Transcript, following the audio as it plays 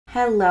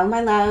Hello,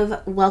 my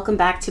love. Welcome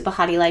back to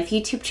BehatiLife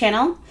YouTube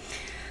channel.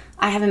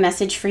 I have a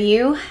message for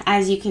you.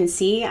 As you can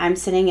see, I'm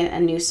sitting in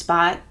a new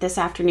spot this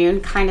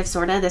afternoon, kind of,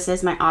 sort of. This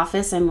is my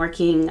office. I'm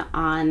working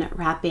on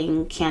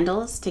wrapping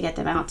candles to get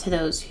them out to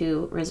those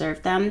who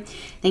reserved them.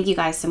 Thank you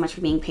guys so much for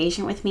being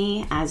patient with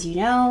me. As you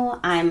know,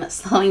 I'm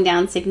slowing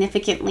down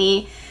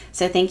significantly,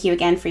 so thank you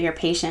again for your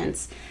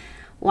patience.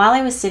 While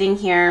I was sitting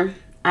here,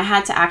 I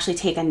had to actually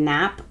take a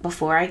nap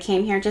before I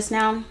came here just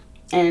now.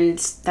 And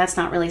that's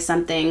not really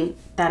something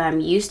that I'm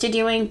used to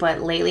doing,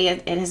 but lately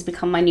it has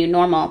become my new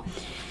normal.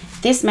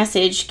 This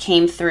message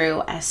came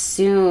through as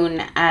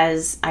soon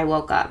as I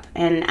woke up.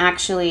 And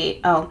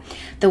actually,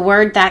 the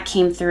word that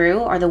came through,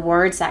 or the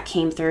words that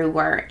came through,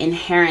 were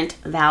inherent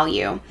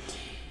value.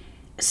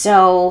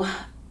 So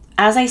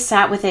as I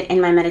sat with it in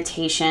my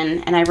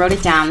meditation and I wrote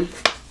it down,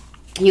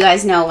 you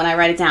guys know when I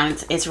write it down,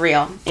 it's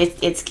real.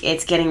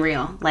 It's getting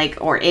real,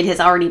 or it has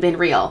already been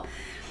real.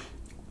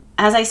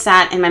 As I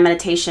sat in my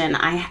meditation,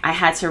 I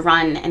had to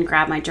run and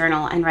grab my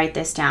journal and write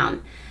this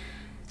down.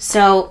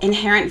 So,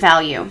 inherent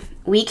value.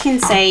 We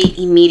can say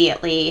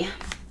immediately,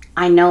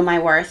 I know my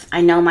worth, I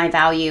know my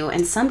value,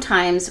 and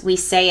sometimes we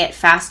say it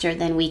faster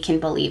than we can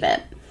believe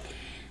it.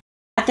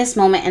 At this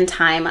moment in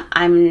time,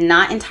 I'm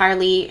not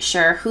entirely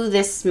sure who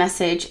this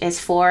message is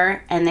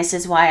for, and this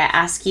is why I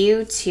ask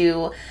you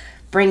to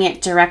bring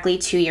it directly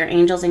to your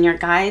angels and your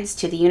guides,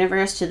 to the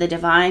universe, to the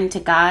divine, to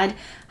God.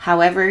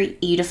 However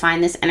you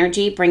define this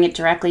energy, bring it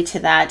directly to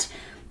that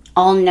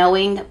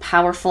all-knowing,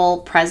 powerful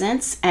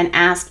presence and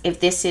ask if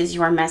this is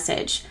your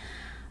message.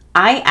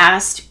 I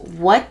asked,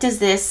 what does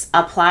this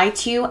apply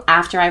to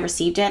after I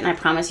received it? And I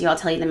promise you I'll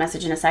tell you the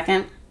message in a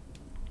second.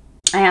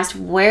 I asked,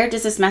 where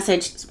does this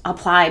message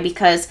apply?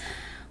 Because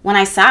when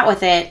I sat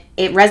with it,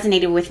 it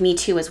resonated with me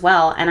too as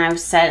well. And I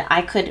said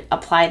I could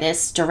apply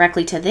this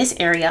directly to this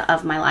area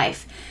of my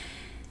life.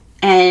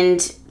 And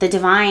the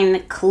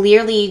divine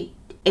clearly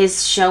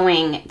is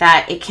showing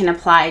that it can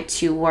apply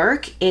to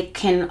work. It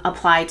can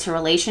apply to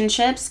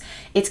relationships.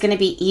 It's going to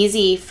be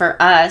easy for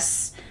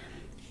us,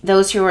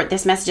 those who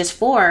this message is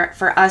for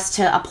us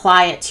to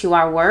apply it to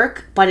our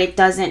work, but it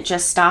doesn't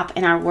just stop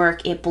in our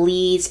work. It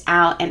bleeds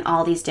out in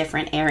all these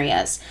different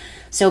areas.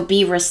 So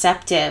be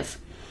receptive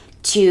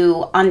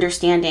to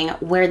understanding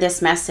where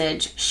this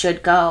message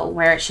should go,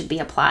 where it should be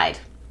applied.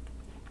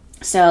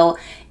 So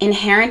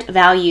inherent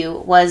value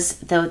was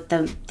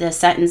the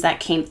sentence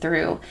that came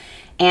through.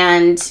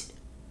 And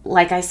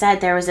like I said,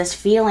 there was this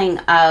feeling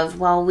of,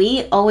 well,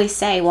 we always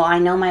say, well, I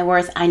know my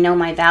worth, I know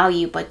my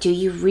value, but do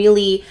you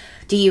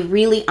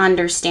really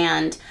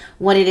understand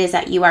what it is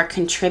that you are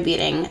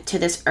contributing to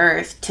this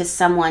earth, to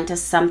someone, to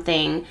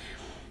something?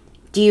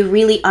 Do you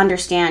really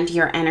understand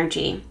your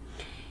energy?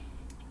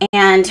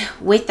 And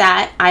with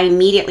that, I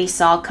immediately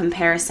saw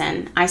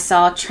comparison. I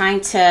saw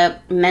trying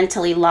to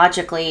mentally,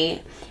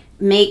 logically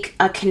make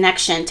a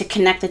connection, to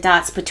connect the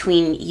dots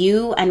between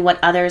you and what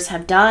others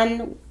have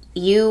done,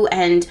 you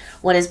and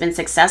what has been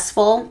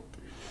successful,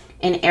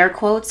 in air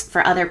quotes,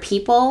 for other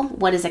people,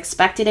 what is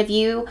expected of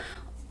you.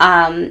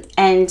 And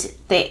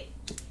the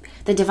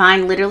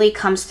divine literally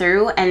comes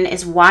through and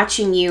is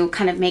watching you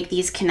kind of make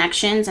these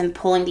connections and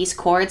pulling these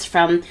cords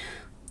from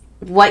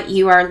what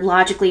you are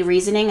logically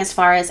reasoning as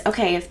far as,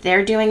 okay, if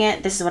they're doing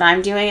it, this is what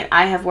I'm doing.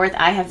 I have worth,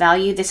 I have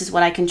value, this is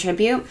what I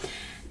contribute.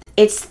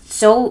 This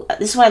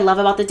is what I love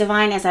about the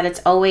divine, is that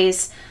it's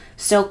always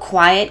so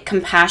quiet,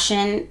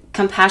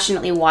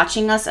 compassionately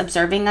watching us,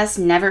 observing us,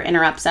 never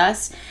interrupts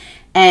us,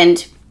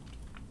 and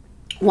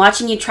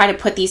watching you try to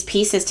put these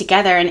pieces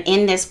together. And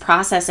in this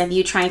process of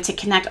you trying to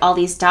connect all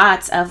these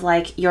dots of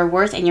your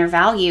worth and your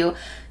value,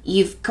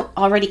 you've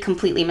already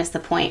completely missed the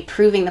point,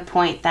 proving the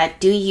point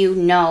that, do you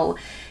know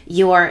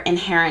your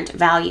inherent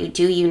value?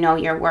 Do you know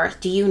your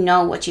worth? Do you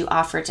know what you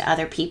offer to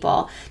other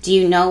people? Do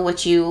you know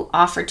what you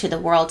offer to the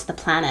world, to the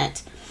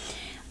planet?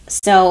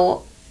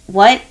 So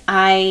what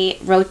I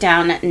wrote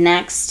down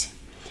next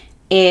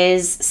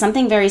is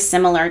something very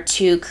similar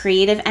to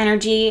creative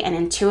energy and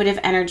intuitive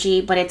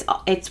energy, but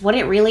it's what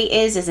it really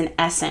is an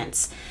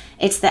essence.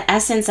 It's the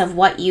essence of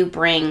what you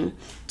bring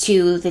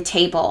to the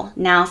table.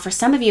 Now, for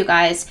some of you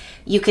guys,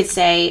 you could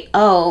say,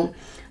 oh,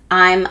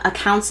 I'm a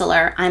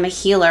counselor, I'm a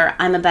healer,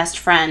 I'm a best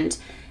friend.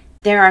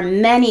 There are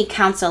many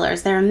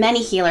counselors, there are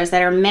many healers,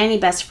 there are many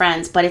best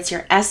friends, but it's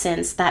your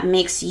essence that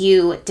makes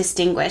you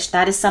distinguished.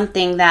 That is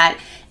something that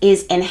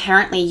is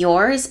inherently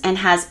yours and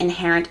has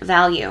inherent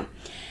value.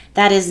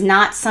 That is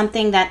not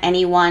something that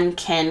anyone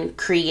can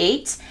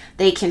create.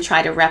 They can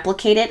try to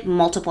replicate it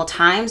multiple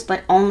times,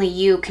 but only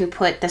you can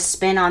put the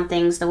spin on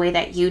things the way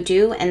that you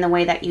do and the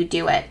way that you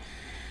do it.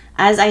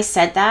 As I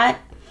said that,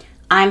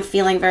 I'm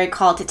feeling very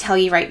called to tell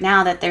you right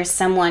now that there's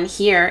someone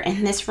here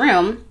in this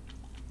room,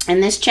 in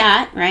this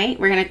chat, right?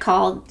 We're going to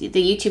call the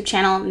YouTube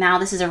channel, now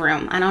this is a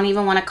room. I don't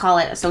even want to call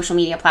it a social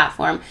media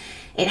platform.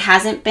 It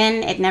hasn't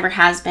been, it never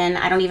has been.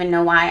 I don't even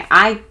know why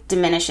I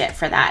diminish it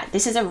for that.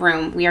 This is a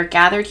room. We are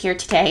gathered here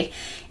today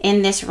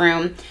in this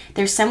room.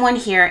 There's someone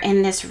here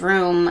in this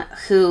room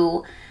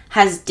who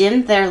has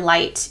dimmed their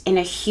light in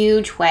a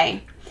huge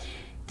way.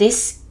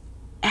 This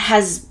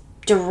has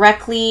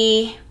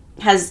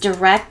has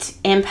direct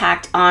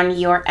impact on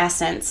your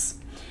essence.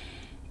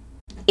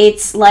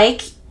 It's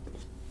like,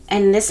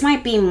 and this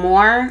might be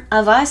more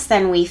of us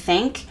than we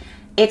think,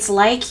 it's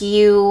like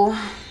you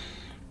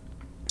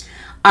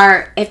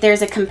are, if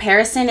there's a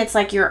comparison, it's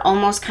like you're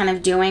almost kind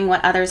of doing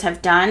what others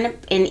have done.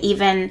 And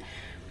even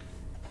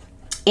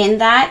in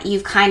that,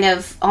 you've kind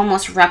of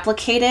almost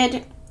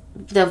replicated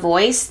the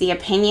voice, the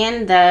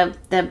opinion,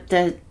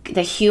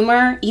 the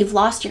humor. You've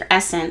lost your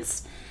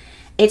essence.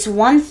 It's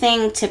one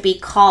thing to be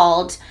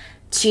called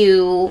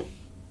to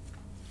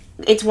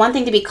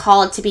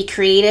be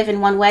creative in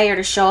one way or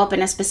to show up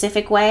in a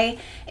specific way.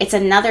 It's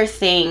another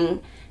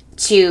thing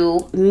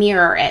to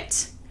mirror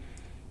it.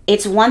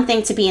 It's one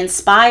thing to be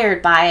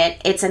inspired by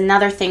it. It's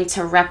another thing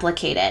to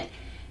replicate it.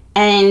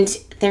 And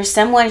there's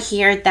someone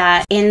here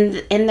that in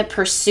the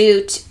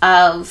pursuit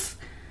of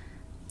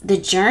the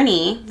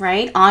journey,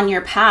 right, on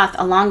your path,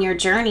 along your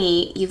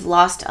journey, you've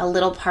lost a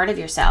little part of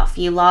yourself.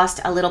 You lost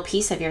a little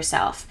piece of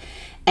yourself.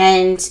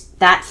 And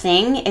that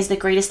thing is the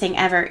greatest thing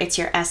ever. It's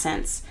your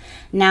essence.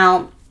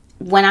 Now,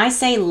 when I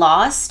say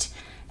lost,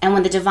 and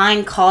when the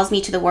divine calls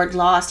me to the word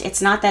lost,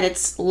 it's not that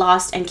it's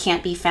lost and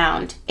can't be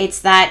found.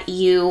 It's that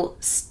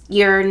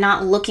you're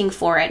not looking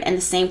for it in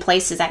the same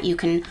places that you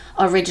can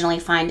originally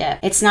find it.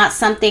 It's not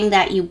something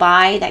that you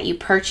buy, that you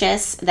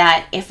purchase,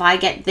 that if I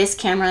get this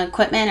camera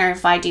equipment, or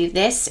if I do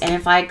this, and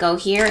if I go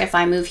here, if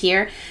I move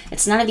here,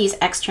 it's none of these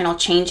external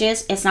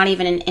changes. It's not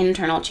even an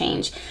internal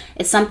change.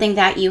 It's something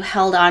that you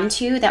held on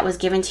to, that was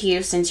given to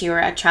you since you were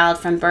a child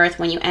from birth,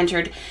 when you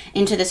entered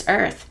into this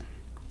earth.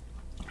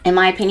 In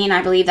my opinion,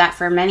 I believe that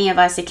for many of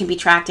us, it can be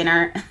tracked in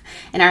our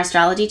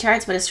astrology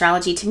charts, but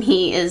astrology to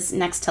me is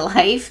next to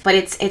life. But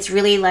it's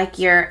really like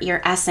your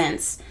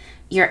essence,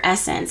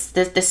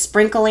 the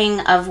sprinkling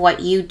of what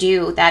you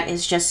do that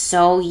is just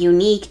so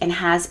unique and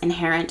has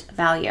inherent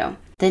value.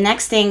 The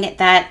next thing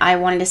that I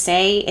wanted to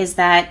say is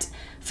that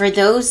for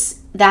those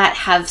that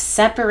have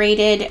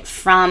separated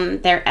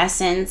from their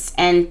essence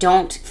and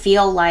don't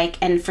feel like,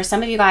 and for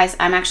some of you guys,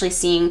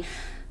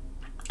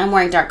 I'm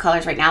wearing dark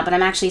colors right now, but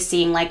I'm actually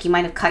seeing like you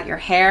might have cut your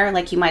hair,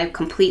 like you might have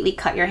completely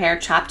cut your hair,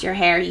 chopped your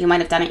hair. You might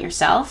have done it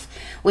yourself,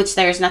 which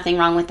there's nothing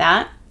wrong with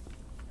that.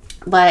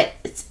 But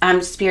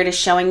Spirit is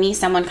showing me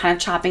someone kind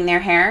of chopping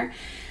their hair.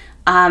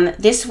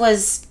 This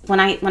was,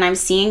 when I'm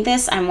seeing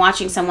this, I'm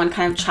watching someone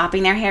kind of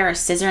chopping their hair or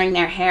scissoring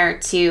their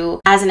hair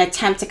as an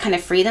attempt to kind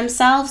of free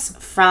themselves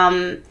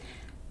from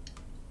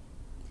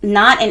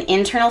not an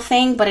internal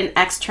thing, but an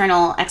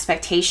external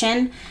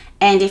expectation.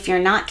 And if you're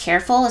not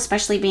careful,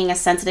 especially being a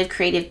sensitive,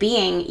 creative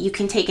being, you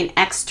can take an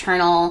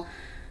external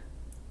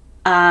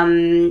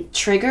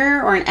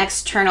trigger or an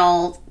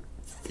external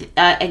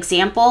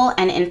example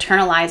and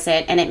internalize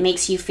it, and it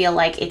makes you feel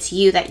like it's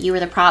you, that you are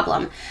the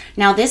problem.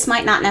 Now, this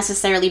might not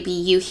necessarily be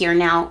you here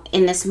now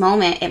in this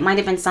moment. It might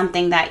have been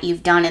something that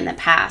you've done in the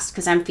past,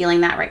 because I'm feeling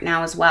that right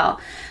now as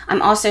well.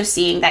 I'm also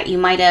seeing that you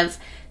might have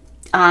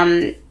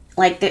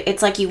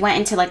it's like you went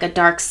into like a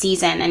dark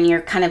season and you're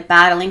kind of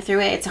battling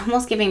through it. It's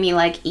almost giving me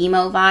like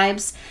emo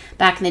vibes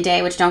back in the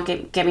day, which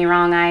don't get me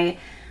wrong.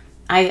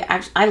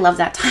 I love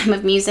that time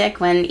of music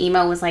when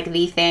emo was like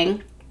the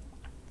thing,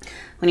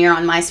 when you're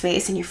on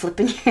MySpace and you're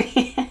flipping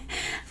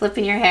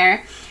your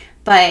hair.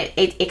 But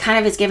it kind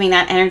of is giving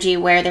that energy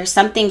where there's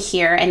something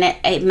here, and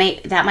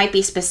that might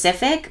be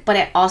specific, but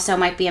it also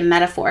might be a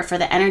metaphor for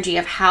the energy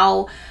of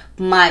how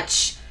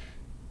much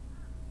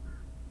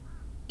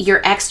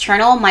your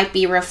external might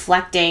be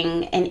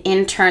reflecting an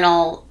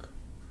internal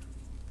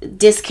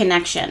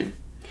disconnection.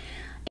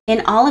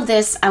 In all of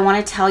this, I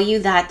want to tell you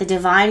that the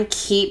divine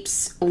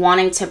keeps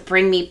wanting to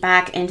bring me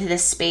back into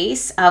this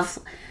space of,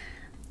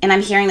 and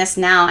I'm hearing this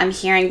now, I'm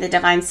hearing the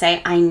divine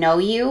say, I know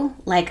you,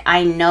 like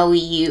I know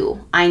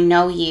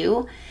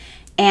you.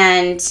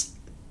 And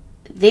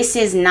this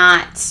is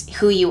not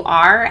who you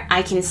are.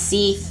 I can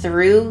see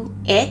through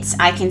it.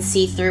 I can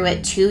see through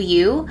it to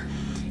you.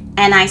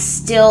 And I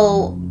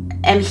still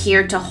am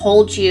here to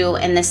hold you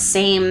in the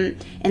same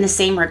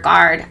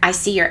regard. I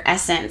see your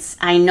essence.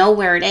 I know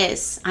where it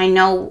is. I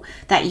know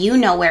that you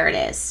know where it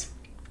is.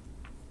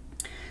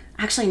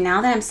 Actually, now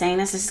that I'm saying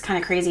this is kind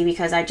of crazy,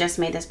 because I just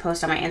made this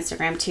post on my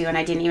Instagram too, and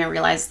I didn't even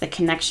realize the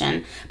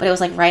connection. But it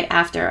was like right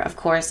after, of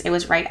course, it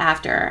was right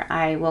after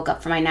I woke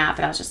up from my nap,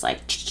 and I was just like,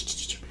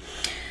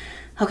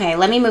 okay,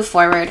 let me move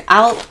forward.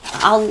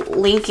 I'll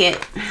link it.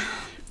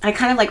 I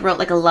kind of like wrote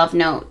like a love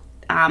note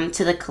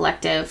to the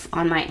collective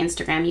on my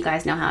Instagram. You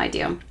guys know how I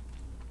do.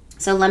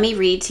 So let me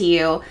read to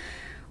you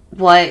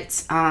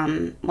what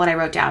I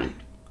wrote down,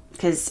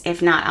 because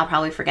if not, I'll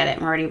probably forget it.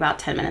 I'm already about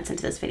 10 minutes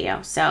into this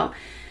video. So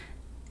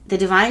the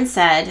divine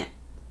said,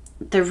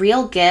 the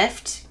real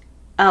gift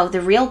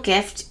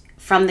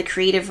from the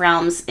creative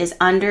realms is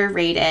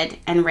underrated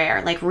and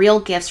rare. Like, real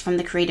gifts from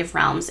the creative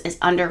realms is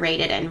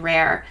underrated and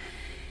rare.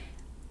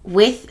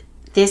 With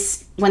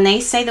this, when they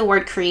say the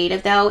word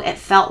creative though, it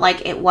felt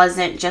like it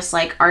wasn't just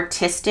like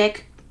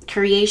artistic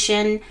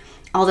creation,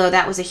 although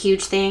that was a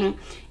huge thing.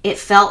 It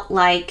felt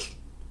like,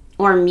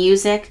 or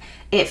music,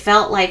 it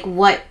felt like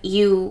what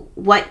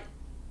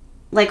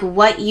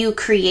what you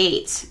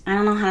create. I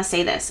don't know how to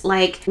say this.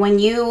 Like when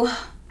you,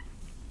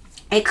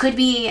 it could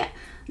be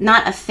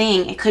not a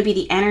thing. It could be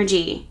the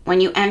energy.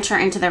 When you enter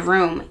into the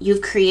room,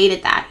 you've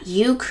created that.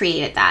 You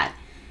created that.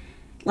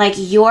 Like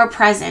your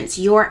presence,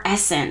 your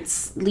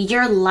essence,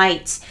 your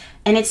light.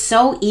 And it's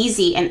so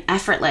easy and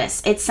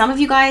effortless. It's some of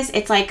you guys,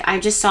 it's like I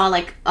just saw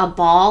like a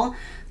ball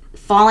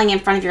falling in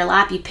front of your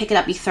lap. You pick it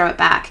up, you throw it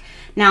back.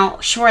 Now,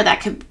 sure,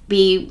 that could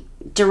be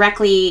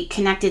directly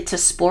connected to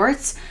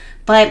sports,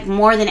 but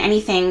more than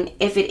anything,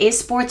 if it is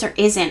sports or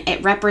isn't,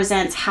 it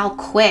represents how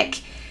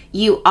quick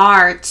you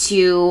are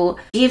to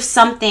give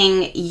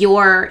something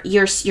your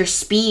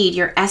speed,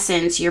 your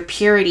essence, your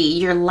purity,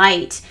 your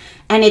light.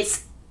 And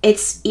it's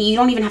you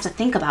don't even have to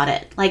think about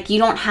it. Like you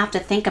don't have to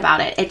think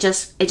about it. It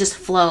just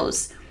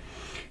flows.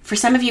 For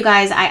some of you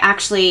guys, I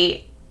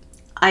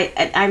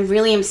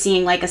really am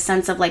seeing like a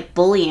sense of like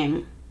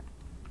bullying,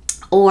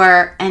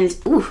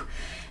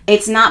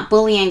 it's not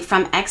bullying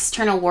from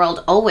external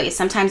world always.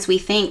 Sometimes we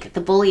think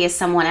the bully is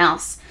someone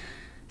else.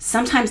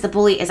 Sometimes the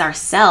bully is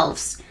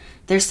ourselves.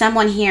 There's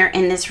someone here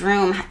in this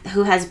room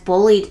who has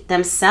bullied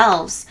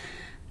themselves,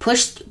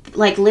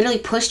 literally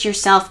pushed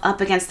yourself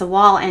up against the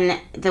wall. And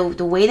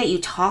the way that you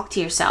talk to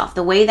yourself,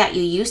 the way that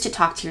you used to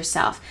talk to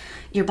yourself,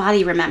 your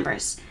body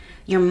remembers,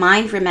 your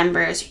mind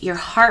remembers, your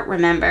heart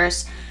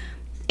remembers.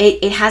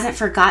 It hasn't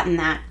forgotten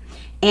that.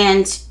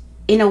 And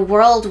in a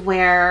world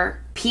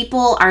where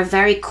people are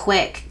very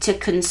quick to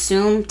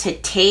consume, to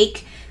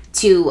take,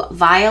 to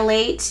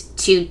violate,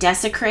 to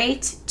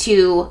desecrate,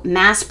 to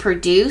mass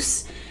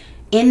produce,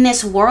 in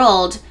this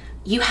world,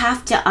 you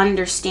have to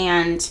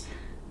understand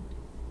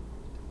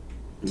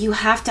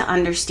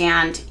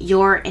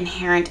your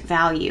inherent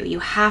value. You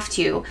have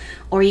to,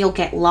 or you'll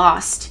get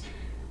lost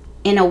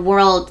in a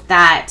world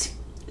that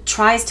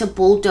tries to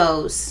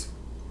bulldoze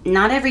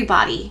not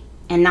everybody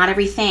and not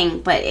everything,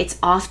 but it's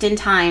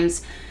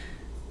oftentimes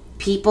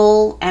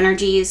people,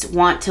 energies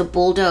want to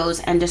bulldoze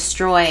and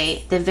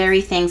destroy the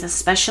very things,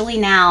 especially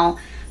now,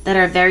 that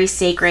are very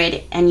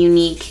sacred and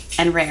unique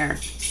and rare.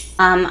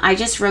 I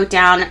just wrote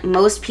down,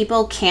 most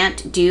people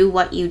can't do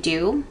what you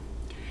do.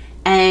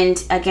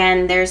 And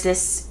again, there's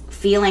this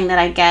feeling that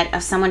I get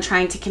of someone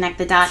trying to connect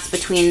the dots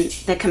between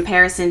the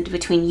comparison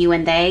between you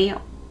and they,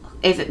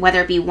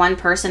 whether it be one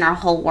person or a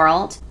whole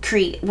world.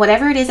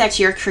 Whatever it is that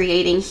you're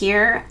creating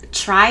here,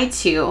 try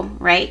to,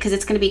 right? Because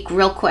it's going to be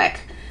real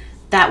quick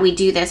that we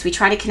do this. We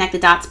try to connect the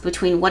dots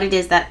between what it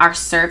is that our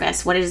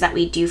service, what it is that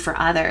we do for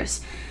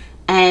others.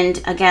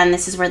 And again,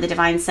 this is where the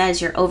divine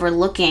says you're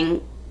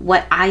overlooking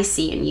what I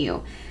see in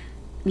you.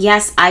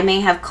 Yes, I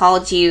may have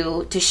called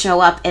you to show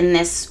up in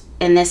this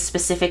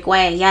specific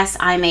way. Yes,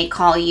 I may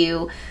call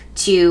you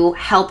to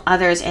help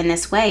others in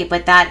this way,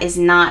 but that is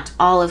not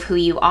all of who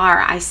you are.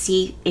 I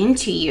see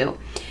into you.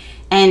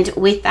 And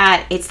with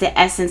that, it's the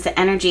essence, the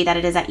energy that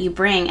it is that you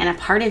bring. And a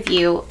part of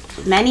you,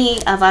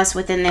 many of us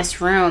within this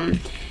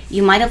room,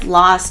 you might have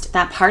lost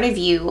that part of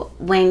you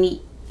when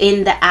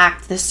in the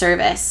act, the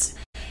service.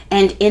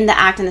 And in the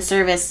act and the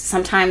service,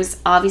 sometimes,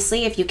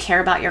 obviously, if you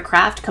care about your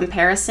craft,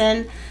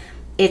 comparison,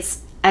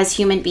 it's, as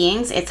human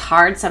beings, it's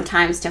hard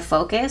sometimes to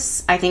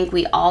focus. I think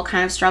we all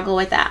kind of struggle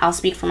with that. I'll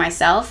speak for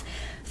myself.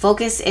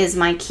 Focus is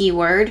my key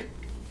word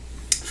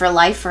for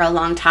life for a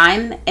long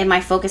time, and my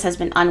focus has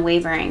been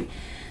unwavering.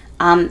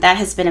 That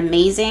has been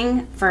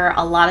amazing for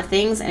a lot of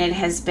things, and it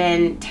has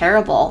been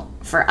terrible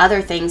for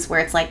other things where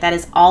it's like that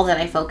is all that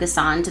I focus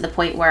on, to the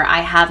point where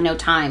I have no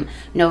time,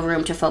 no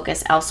room to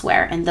focus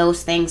elsewhere, and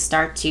those things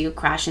start to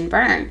crash and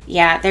burn.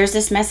 Yeah, there's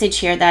this message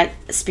here that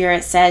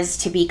Spirit says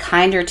to be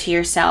kinder to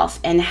yourself,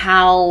 and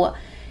how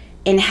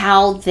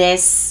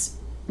this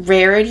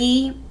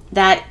rarity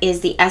that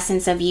is the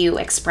essence of you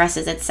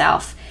expresses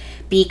itself.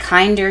 Be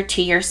kinder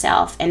to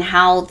yourself, and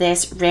how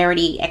this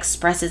rarity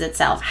expresses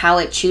itself, how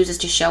it chooses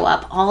to show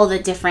up, all the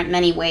different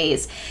many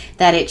ways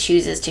that it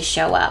chooses to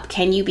show up.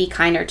 Can you be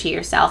kinder to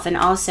yourself? And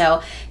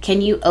also, can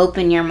you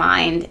open your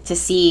mind to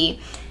see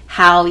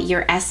how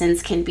your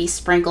essence can be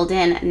sprinkled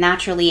in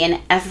naturally and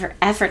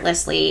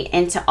effortlessly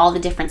into all the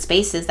different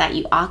spaces that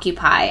you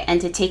occupy, and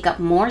to take up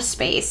more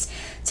space,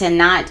 to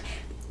not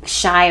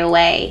shy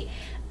away.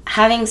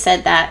 Having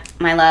said that,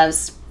 my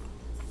loves,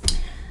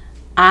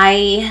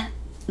 I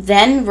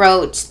then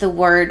wrote the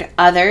word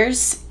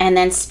others, and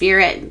then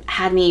Spirit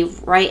had me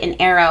write an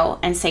arrow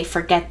and say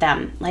forget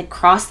them, like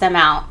cross them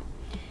out.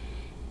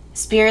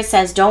 Spirit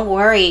says don't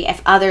worry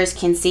if others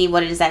can see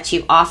what it is that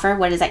you offer,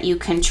 what it is that you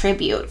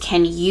contribute.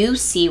 Can you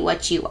see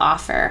what you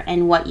offer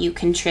and what you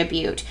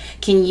contribute?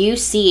 Can you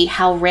see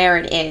how rare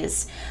it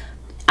is?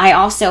 I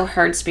also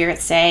heard Spirit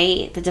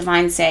say, the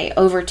divine say,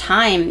 over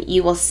time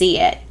you will see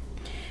it,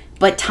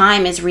 but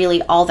time is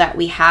really all that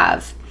we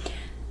have.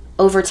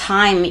 Over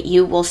time,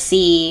 you will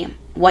see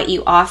what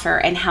you offer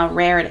and how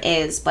rare it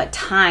is, but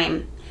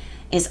time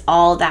is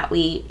all that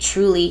we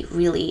truly,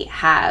 really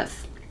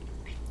have.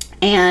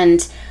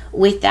 And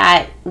with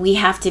that, we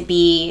have to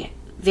be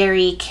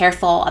very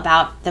careful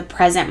about the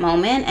present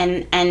moment,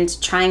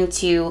 and trying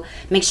to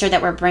make sure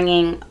that we're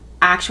bringing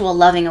actual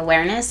loving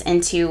awareness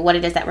into what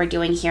it is that we're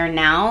doing here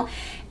now.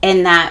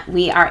 in that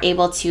we are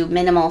able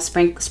to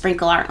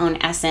sprinkle our own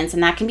essence,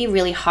 and that can be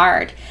really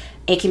hard.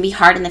 It can be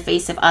hard in the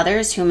face of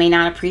others who may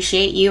not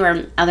appreciate you,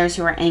 or others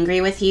who are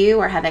angry with you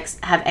or have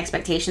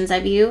expectations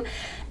of you.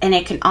 And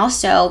it can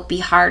also be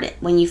hard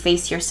when you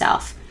face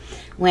yourself,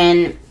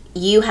 when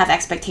you have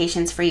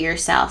expectations for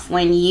yourself,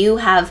 when you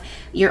have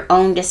your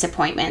own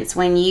disappointments,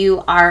 when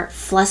you are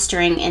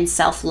flustering in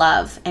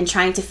self-love and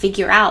trying to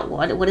figure out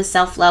what does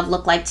self-love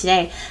look like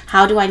today?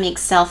 How do I make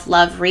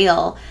self-love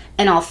real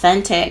and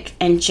authentic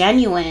and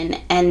genuine,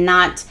 and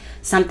not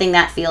something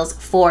that feels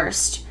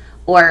forced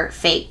or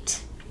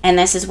faked? And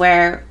this is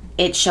where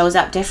it shows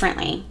up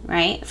differently,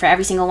 right? For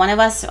every single one of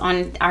us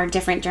on our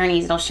different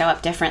journeys, it'll show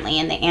up differently.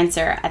 And the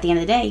answer at the end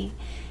of the day,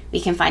 we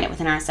can find it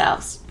within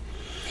ourselves.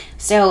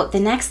 So the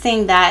next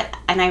thing that,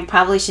 and I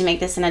probably should make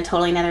this in a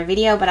totally another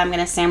video, but I'm going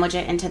to sandwich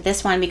it into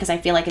this one because I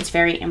feel like it's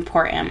very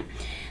important.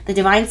 The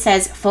divine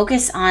says,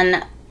 focus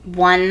on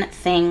one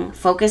thing.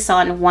 Focus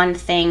on one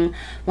thing.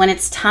 When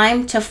it's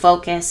time to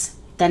focus,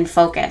 then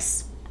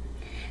focus.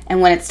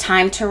 And when it's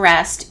time to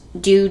rest,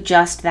 do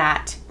just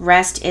that.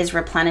 Rest is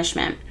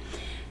replenishment.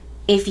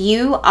 If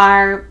you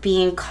are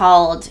being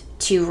called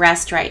to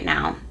rest right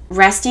now,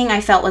 resting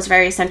I felt was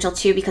very essential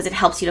too, because it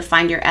helps you to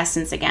find your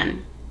essence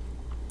again.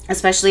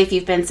 Especially if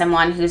you've been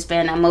someone who's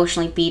been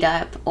emotionally beat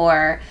up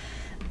or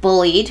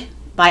bullied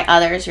by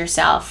others,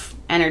 yourself,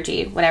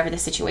 energy, whatever the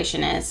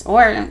situation is.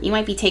 Or you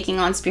might be taking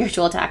on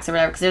spiritual attacks or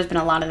whatever, because there's been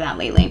a lot of that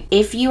lately.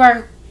 If you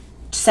are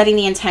setting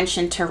the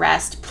intention to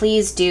rest,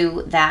 please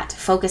do that.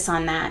 Focus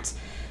on that.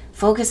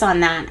 Focus on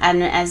that,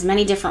 and as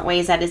many different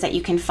ways that is that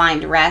you can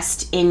find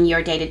rest in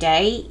your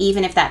day-to-day,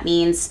 even if that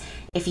means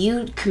if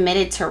you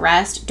committed to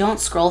rest, don't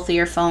scroll through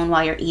your phone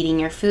while you're eating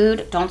your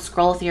food. Don't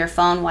scroll through your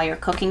phone while you're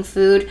cooking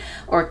food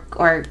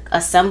or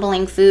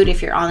assembling food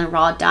if you're on a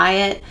raw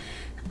diet.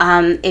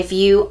 If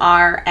you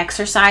are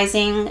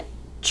exercising,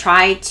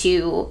 if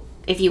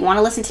you want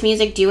to listen to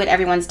music, do it.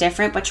 Everyone's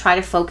different, but try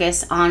to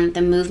focus on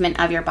the movement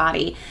of your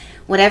body.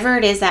 Whatever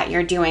it is that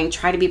you're doing,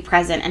 try to be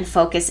present and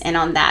focus in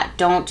on that.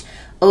 Don't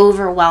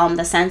overwhelm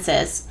the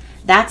senses.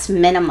 That's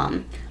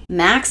minimum.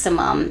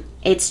 Maximum,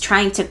 it's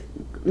trying to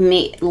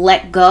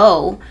let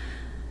go,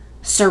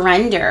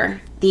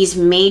 surrender these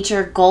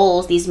major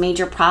goals, these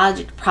major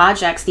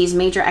projects, these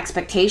major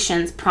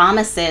expectations,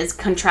 promises,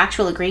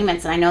 contractual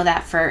agreements. And I know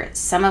that for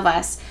some of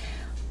us,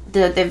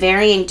 the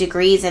varying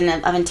degrees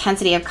of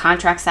intensity of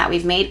contracts that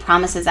we've made,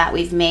 promises that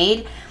we've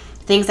made,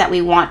 things that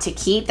we want to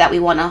keep, that we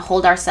want to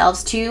hold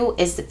ourselves to,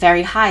 is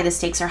very high. The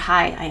stakes are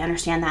high. I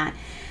understand that.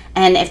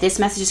 And if this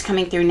message is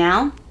coming through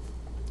now,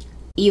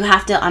 you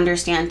have to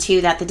understand too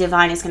that the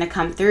divine is going to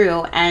come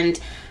through and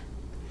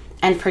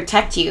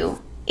protect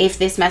you if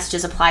this message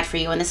is applied for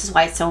you. And this is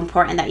why it's so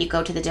important that you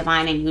go to the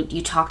divine and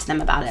you talk to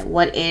them about it.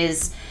 What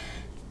is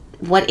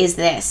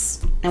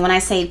this? And when I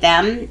say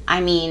them,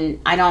 I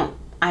mean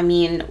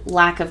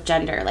lack of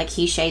gender, like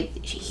he,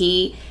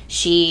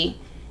 she,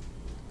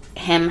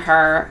 him,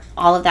 her,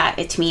 all of that.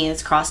 It to me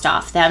is crossed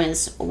off. Them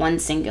is one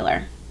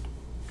singular.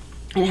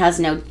 It has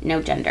no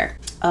gender.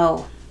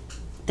 Oh,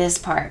 this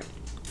part.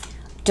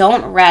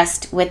 Don't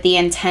rest with the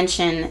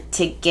intention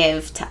to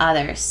give to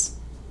others,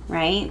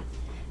 right?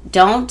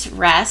 Don't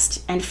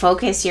rest and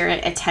focus your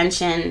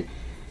attention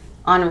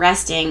on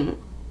resting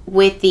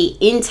with the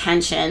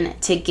intention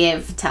to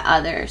give to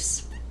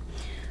others.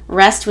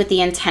 Rest with the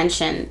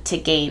intention to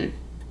gain.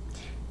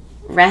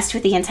 Rest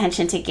with the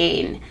intention to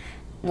gain.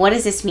 What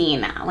does this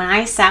mean? When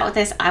I sat with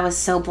this, I was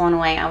so blown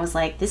away. I was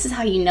like, this is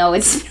how you know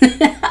it's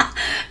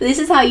this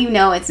is how you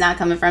know it's not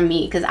coming from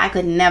me, because I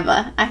could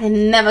never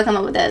come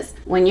up with this.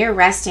 When you're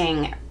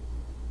resting,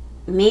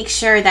 make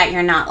sure that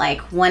you're not like,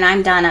 when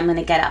I'm done, I'm going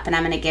to get up and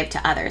I'm going to give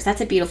to others. That's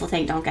a beautiful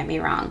thing, don't get me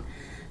wrong.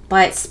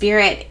 But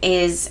Spirit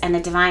is, and the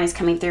divine is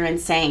coming through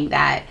and saying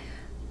that,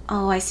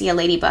 oh, I see a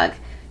ladybug.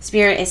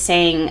 Spirit is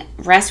saying,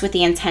 rest with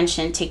the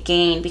intention to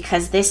gain,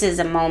 because this is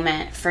a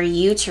moment for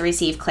you to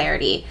receive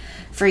clarity,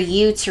 for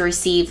you to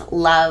receive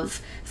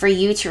love, for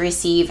you to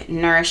receive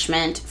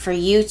nourishment, for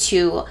you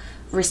to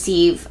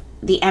receive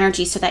the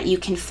energy so that you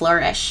can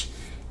flourish.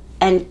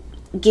 And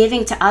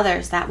giving to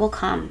others, that will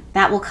come.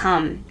 That will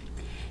come.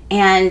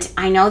 And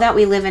I know that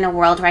we live in a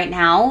world right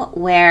now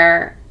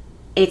where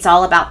it's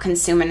all about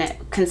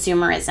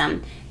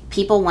consumerism.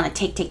 People want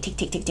to take.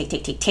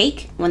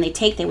 When they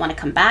take, they want to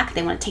come back.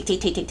 They want to take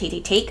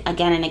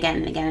again and again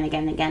and again and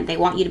again and again. They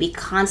want you to be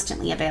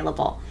constantly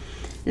available.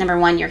 Number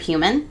one, you're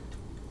human.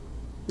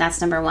 That's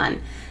number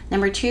one.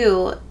 Number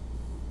two,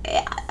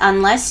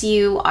 unless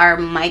you are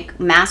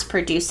mass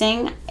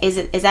producing,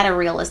 is that a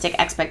realistic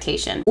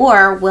expectation?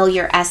 Or will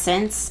your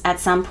essence at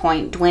some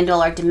point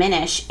dwindle or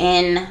diminish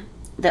in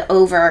the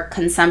over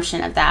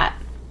consumption of that?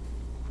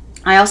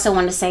 I also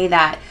want to say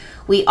that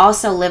we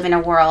also live in a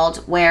world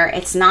where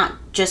it's not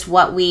just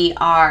what we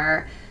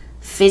are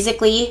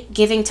physically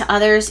giving to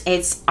others,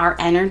 it's our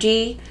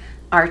energy,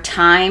 our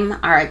time,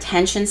 our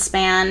attention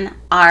span,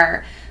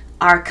 our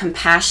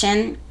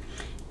compassion.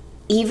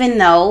 Even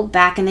though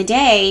back in the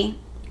day,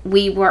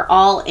 we were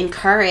all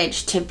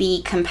encouraged to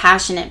be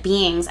compassionate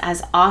beings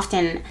as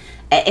often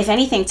if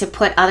anything, to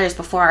put others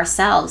before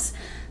ourselves.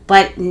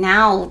 But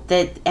now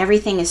that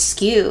everything is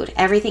skewed,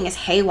 everything is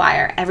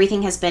haywire,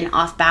 everything has been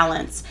off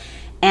balance.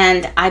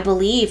 And I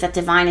believe that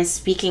divine is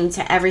speaking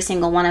to every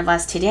single one of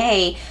us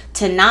today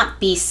to not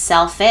be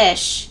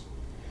selfish,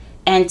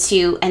 and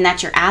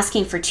that you're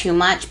asking for too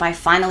much by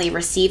finally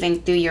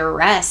receiving through your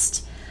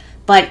rest.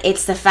 But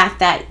it's the fact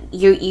that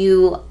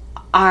you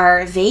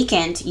are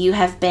vacant, you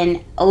have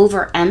been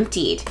over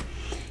emptied,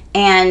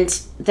 and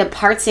the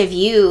parts of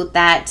you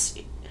that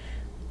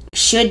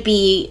should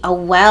be a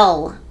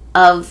well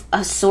of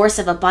a source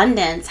of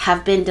abundance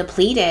have been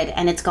depleted,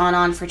 and it's gone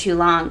on for too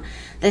long.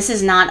 This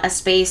is not a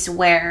space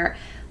where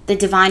the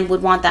divine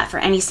would want that for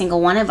any single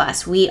one of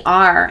us. We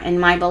are, in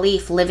my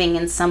belief, living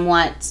in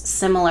somewhat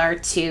similar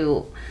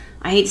to,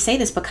 I hate to say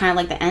this, but kind of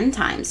like the end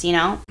times, you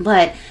know?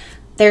 But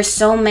there's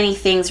so many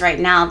things right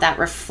now that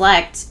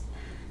reflect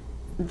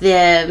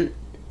the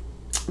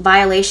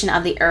violation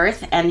of the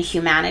earth and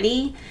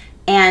humanity.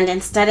 And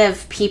instead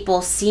of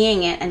people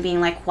seeing it and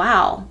being like,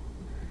 wow,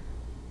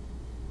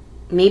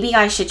 maybe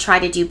I should try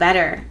to do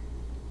better.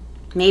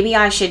 Maybe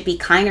I should be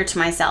kinder to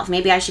myself.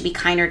 Maybe I should be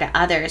kinder to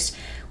others.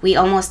 We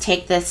almost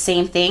take the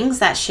same things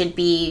that should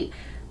be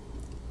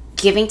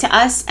giving to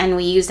us and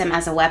we use them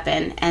as a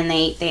weapon, and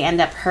they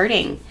end up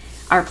hurting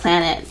our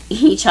planet,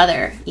 each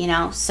other, you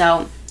know?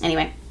 So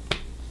anyway,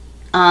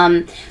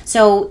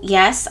 so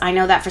yes, I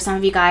know that for some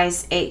of you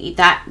guys,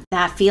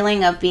 that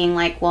feeling of being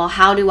like, well,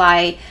 how do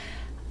I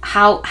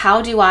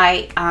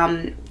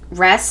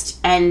rest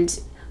and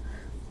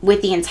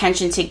with the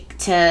intention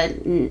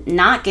to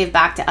not give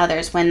back to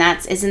others, when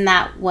isn't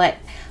that what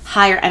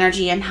higher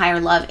energy and higher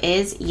love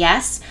is?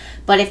 Yes.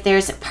 But if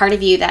there's a part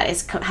of you that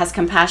has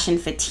compassion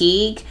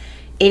fatigue,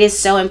 it is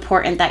so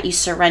important that you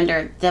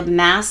surrender the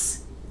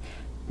mass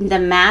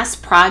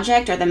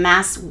project, or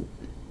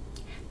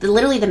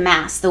literally the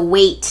mass, the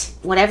weight,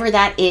 whatever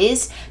that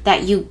is,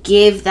 that you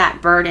give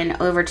that burden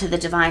over to the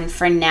divine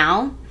for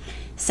now.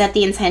 Set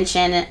the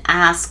intention and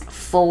ask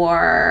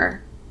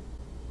for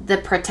the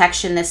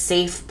protection, the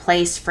safe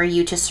place for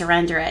you to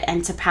surrender it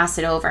and to pass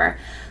it over,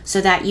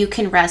 so that you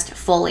can rest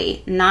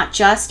fully, not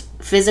just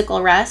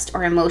physical rest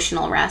or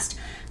emotional rest,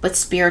 but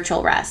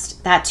spiritual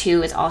rest. That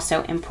too is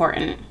also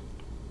important.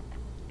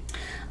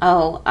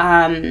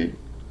 I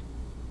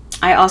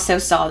also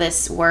saw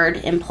this word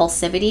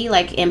impulsivity,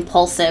 like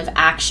impulsive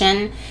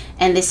action,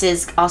 and this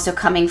is also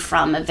coming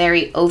from a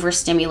very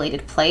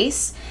overstimulated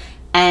place.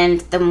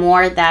 And the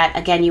more that,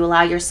 again, you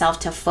allow yourself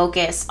to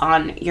focus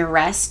on your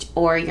rest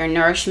or your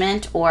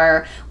nourishment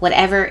or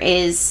whatever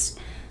is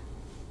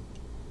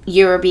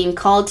you're being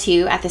called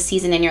to at the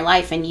season in your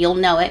life, and you'll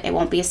know it, it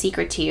won't be a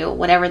secret to you,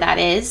 whatever that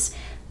is,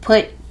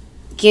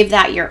 give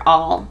that your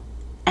all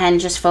and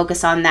just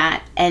focus on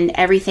that, and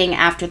everything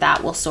after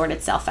that will sort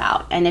itself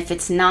out. And if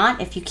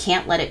you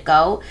can't let it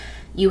go,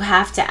 you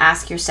have to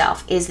ask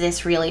yourself, is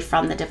this really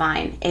from the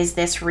divine? Is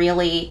this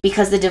really,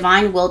 because the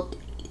divine will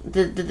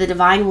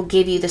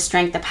give you the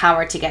strength, the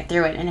power to get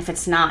through it. And if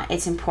it's not,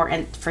 it's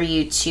important for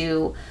you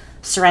to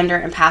surrender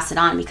and pass it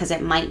on, because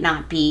it might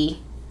not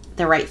be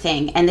the right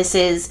thing. And this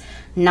is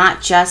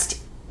not just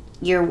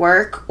your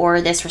work or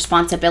this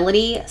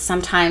responsibility.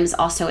 Sometimes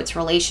also it's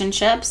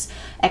relationships,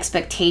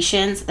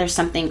 expectations. There's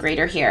something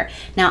greater here.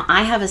 Now,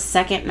 I have a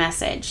second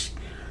message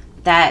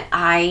that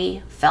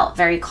I felt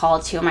very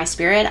called to in my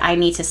spirit. I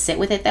need to sit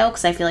with it though,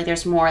 because I feel like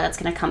there's more that's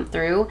going to come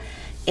through.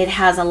 It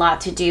has a lot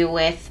to do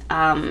with,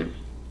 you're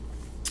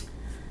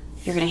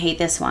going to hate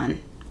this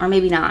one, or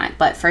maybe not,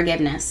 but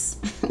forgiveness.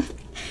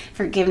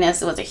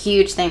 Forgiveness was a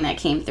huge thing that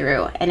came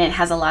through, and it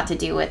has a lot to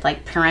do with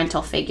like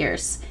parental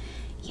figures.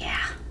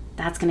 Yeah,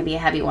 that's going to be a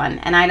heavy one,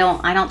 and I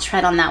don't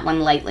tread on that one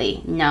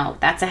lightly. No,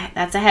 that's a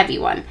heavy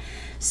one.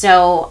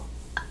 So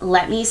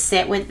let me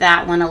sit with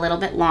that one a little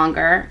bit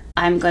longer.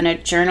 I'm going to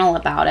journal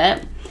about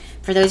it.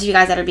 For those of you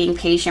guys that are being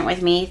patient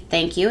with me,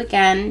 thank you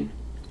again.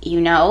 You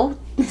know,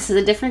 this is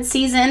a different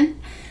season.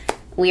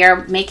 We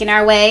are making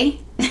our way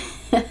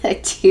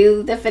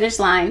to the finish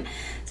line.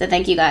 So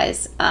thank you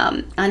guys.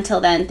 Until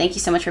then, thank you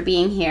so much for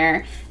being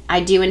here.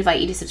 I do invite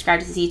you to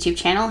subscribe to this YouTube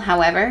channel.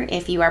 However,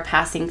 if you are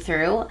passing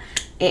through,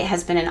 it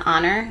has been an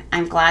honor.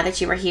 I'm glad that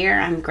you were here.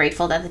 I'm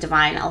grateful that the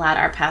divine allowed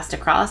our paths to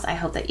cross. I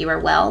hope that you are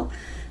well.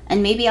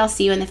 And maybe I'll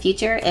see you in the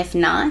future. If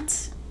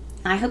not,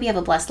 I hope you have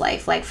a blessed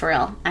life. Like, for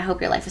real. I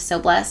hope your life is so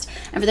blessed.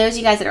 And for those of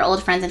you guys that are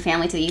old friends and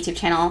family to the YouTube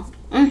channel,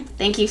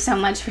 thank you so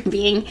much for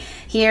being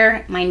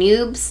here, my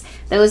noobs.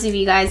 Those of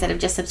you guys that have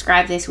just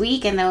subscribed this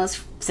week, and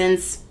those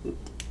since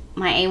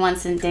my A1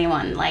 since day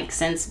one, like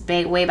since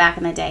way back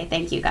in the day.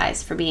 Thank you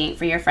guys for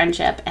your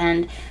friendship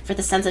and for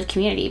the sense of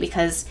community,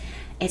 because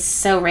it's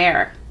so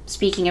rare.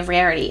 Speaking of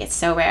rarity, it's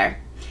so rare.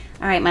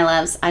 All right, my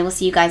loves, I will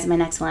see you guys in my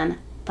next one.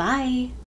 Bye.